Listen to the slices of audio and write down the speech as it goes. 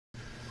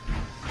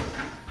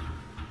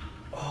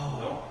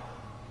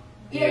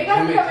Yeah, you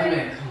guys come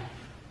in.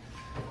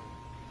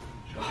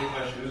 Should I take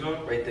my shoes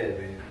off? Right there,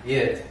 baby.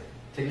 Yeah,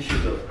 take your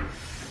shoes off.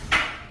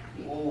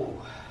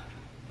 Whoa.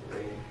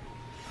 Right.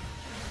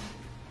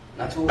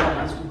 Not too hard,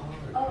 not too hard.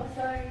 Oh,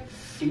 sorry.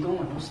 Keep going,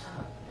 don't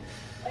stop.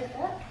 Like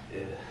that?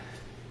 Yeah.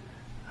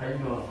 How you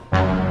doing?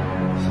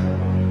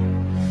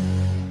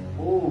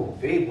 Oh,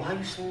 babe, why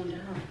you slowing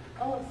down?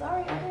 Oh,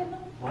 sorry, I didn't know.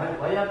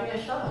 Why y'all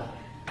being shy?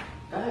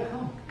 Go ahead,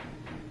 come.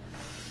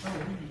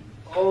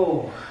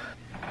 Oh.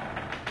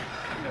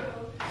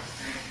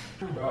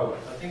 Bro,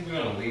 I think we're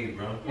gonna leave,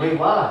 bro. Wait,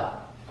 why?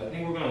 I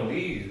think we're gonna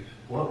leave.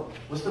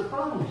 What's the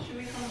problem? Should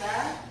we come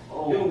back?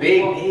 Oh, Yo,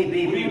 babe, what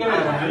babe. are you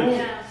gonna do?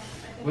 Yeah.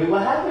 Wait,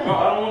 what happened? Bro,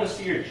 I don't want to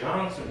see your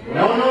Johnson, bro.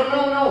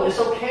 No, it's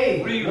okay.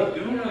 What are you Look,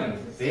 doing?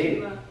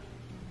 babe,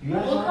 you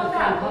have We'll something come to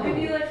back. come. We'll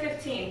give you like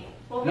 15.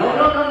 We'll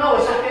No,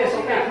 it's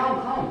okay.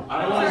 Come.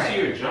 I don't want to see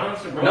your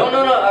Johnson, bro. No,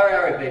 all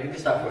right, babe, you can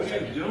stop for What a are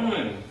you second.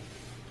 doing?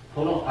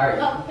 Hold on, all right.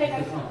 No, take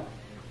Take it. time.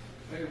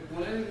 Like,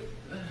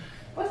 what?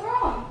 What's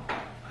wrong?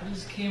 I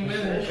just came What's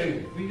in. the Like, issue?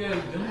 what you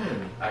guys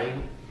doing? Are you?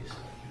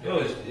 Yo,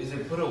 is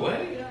it put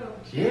away?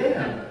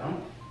 Yeah,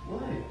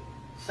 what?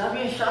 Stop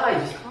being shy,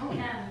 just come.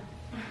 Yeah.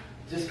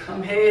 Just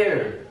come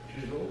here.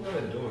 Just open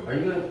the door. Are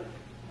you gonna?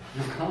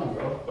 Just come,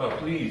 bro. Bro,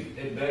 please,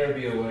 it better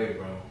be away,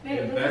 bro. Babe,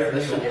 It is better be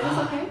this away. okay? I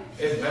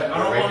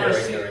don't Right want her there, to right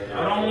see. there, right there, I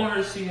don't right want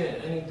her seeing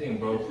anything,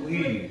 bro.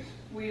 Please,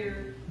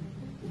 Weird.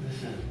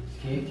 Listen,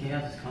 can you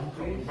just come,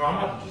 please? bro.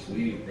 I'm about to just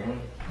leave, bro.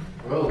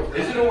 Bro,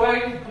 Is it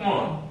away? Come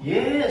on.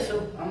 yeah,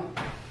 so I'm.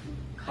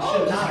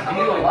 Should not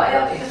be like Why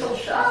that. y'all being so So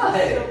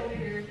shy?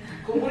 weird.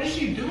 What is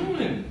she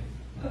doing?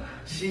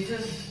 She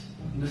just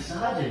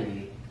massaging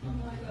me. Oh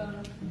my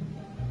god.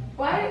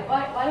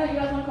 Why don't you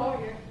guys want to come over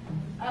here?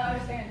 I don't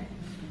understand.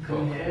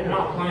 Come here. I'm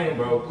not playing,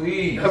 bro.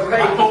 Please.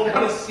 Alright, I don't just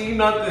want to see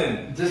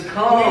nothing. Just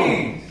come.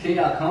 Please. Can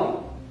y'all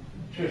come?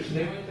 Sure,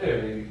 stay right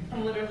there, baby.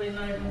 I'm literally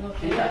not even Can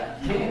looking.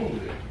 y'all?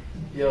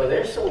 Yo,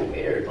 they're so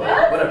weird.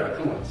 Like, whatever,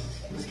 come on.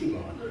 Let's keep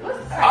going. What's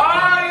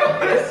Ah,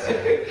 yo, listen.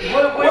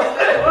 What's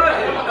that?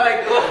 Like,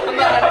 I'm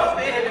not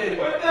understanding.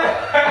 What the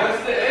heck?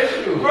 What's the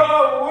issue?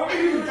 Bro, what do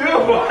you do?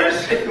 Why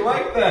is she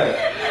like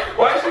that?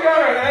 Why she got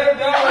her head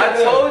down like I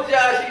that? told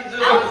y'all she just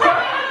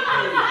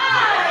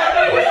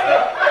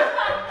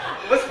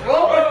What's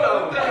wrong with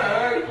What the them?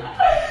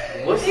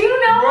 heck? What's Do you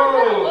know what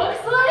that Bro.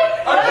 looks like?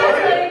 I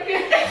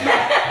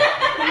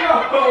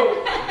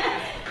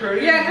Like,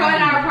 Crazy. yeah, come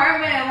in our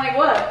apartment and like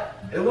what?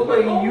 It looked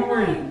like you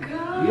were.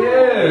 God.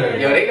 Yeah.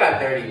 Yo, they got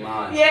dirty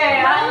minds.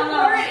 Yeah, I don't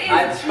know.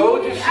 I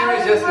told you she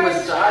was just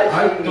massaging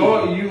I me.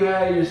 thought you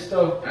had your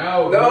stuff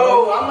out.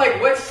 No, I'm like,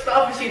 what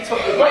stuff is he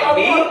talking about? Like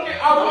me?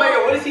 I'm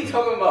like, what is he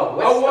talking about?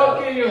 What I walk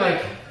stuff? in, you're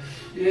like,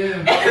 yeah.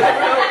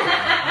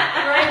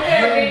 Right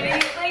there, baby.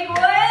 Like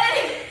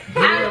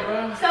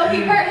what? So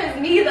he hurt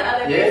his knee the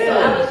other day, so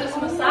I was just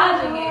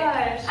massaging it.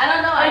 I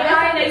don't know. I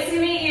guess nice to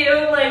meet you.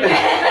 Like,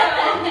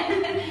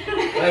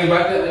 Like,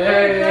 about to,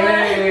 hey.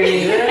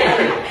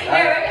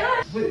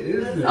 What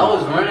is this? I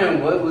was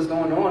wondering what was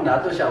going on.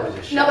 I thought y'all was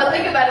just no, but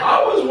think about it.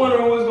 I was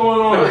wondering what's going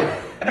on.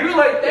 You're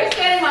like, They're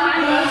standing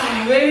behind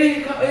us.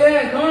 baby, come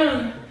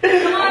on.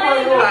 Come on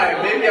in.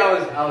 Alright, maybe I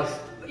was.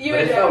 You But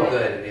it were felt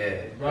there. good,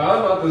 yeah. Bro, I was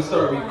about to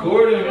start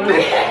recording. Man.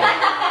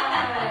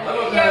 I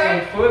don't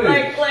have some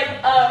footage. Like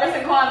Riss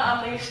and Quan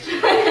Unleashed.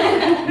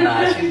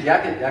 Nah,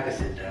 y'all can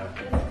sit down.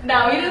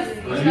 No, we just.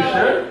 Are you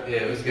sure?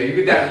 Yeah, it was good. You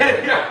could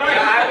definitely.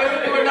 I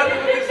wasn't doing nothing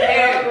with this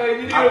hand. Like,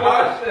 you need to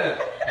watch that.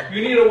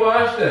 You need to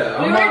watch that.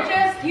 We I'm were not-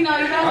 just, you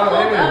guys Oh,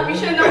 pulled yeah. up. You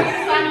should know what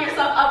you're signing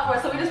yourself up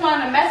for. So we just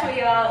wanted to mess with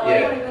y'all.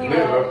 Yeah, Like, we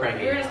were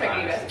pranking. We were just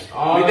pranking you guys.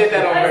 Oh, We did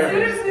that on As soon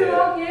purpose. as we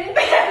walk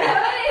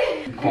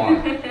in. Come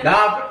on.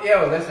 Nah,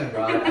 yo, listen,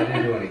 bro. I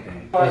didn't do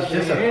anything. It's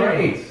just a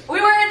prank. We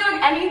weren't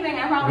doing anything,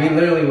 I We promise.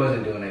 literally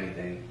wasn't doing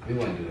anything. We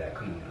wouldn't do that.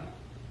 Come on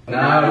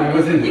now. Nah, we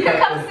wasn't. You can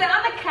come sit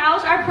on the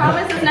couch. I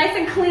promise it's nice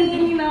and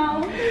clean, you know.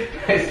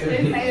 Nice to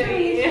meet Nice to you.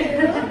 meet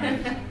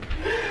you.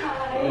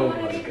 Oh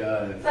my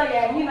god. So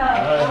yeah, you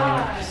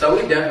know. So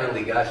we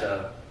definitely got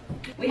y'all.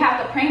 We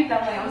have to prank them.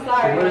 Like, I'm So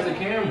sorry. where's the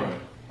camera?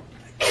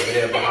 Over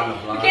there behind the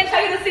I blinds. can't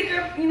tell you the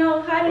secret,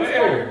 hiding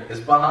Where? It's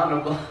behind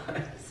the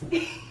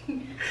blinds.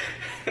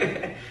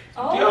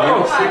 Oh, Yo, a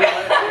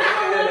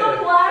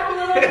little black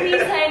little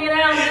piece hanging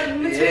out in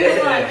between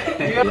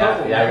the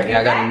lines.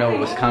 Y'all gotta know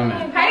what's coming.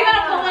 How you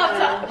gonna pull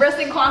up to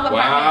Riss and Quan's apartment?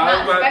 Wow,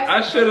 Not expect-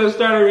 I should have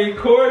started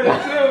recording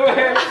too,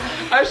 man.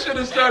 I should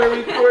have started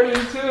recording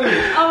too.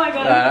 Oh my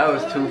god. That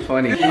was too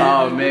funny.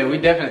 Oh man, we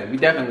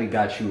definitely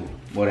got you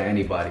more than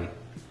anybody.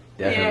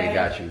 Definitely Yeah.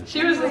 got you.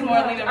 She was just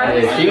more leading.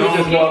 Yeah, she was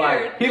just more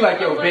like, he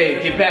like, yo,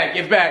 babe, get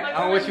back.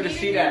 I don't want you to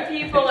see that.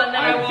 People and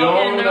then I I walk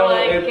don't in, they're know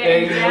like if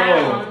getting they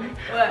down.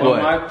 But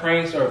What? my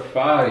pranks are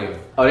fire.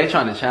 Oh, they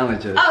trying to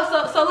challenge us.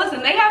 Oh, so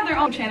listen, they have their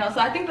own channel, so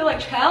I think they're like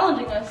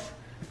challenging us.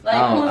 Like,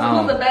 Oh,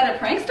 who's the better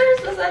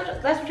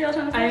pranksters? That's what y'all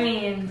trying to say? I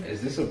mean,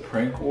 Is this a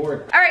prank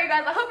war? Alright, you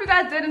guys, I hope you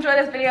guys did enjoy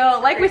this video.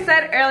 Like we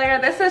said earlier,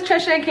 this is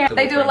Trisha and Cam.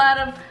 They do a lot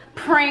of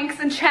pranks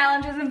and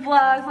challenges and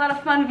vlogs, a lot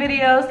of fun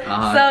videos.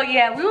 So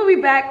yeah, we will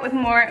be back with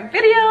more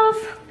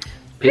videos.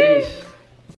 Peace.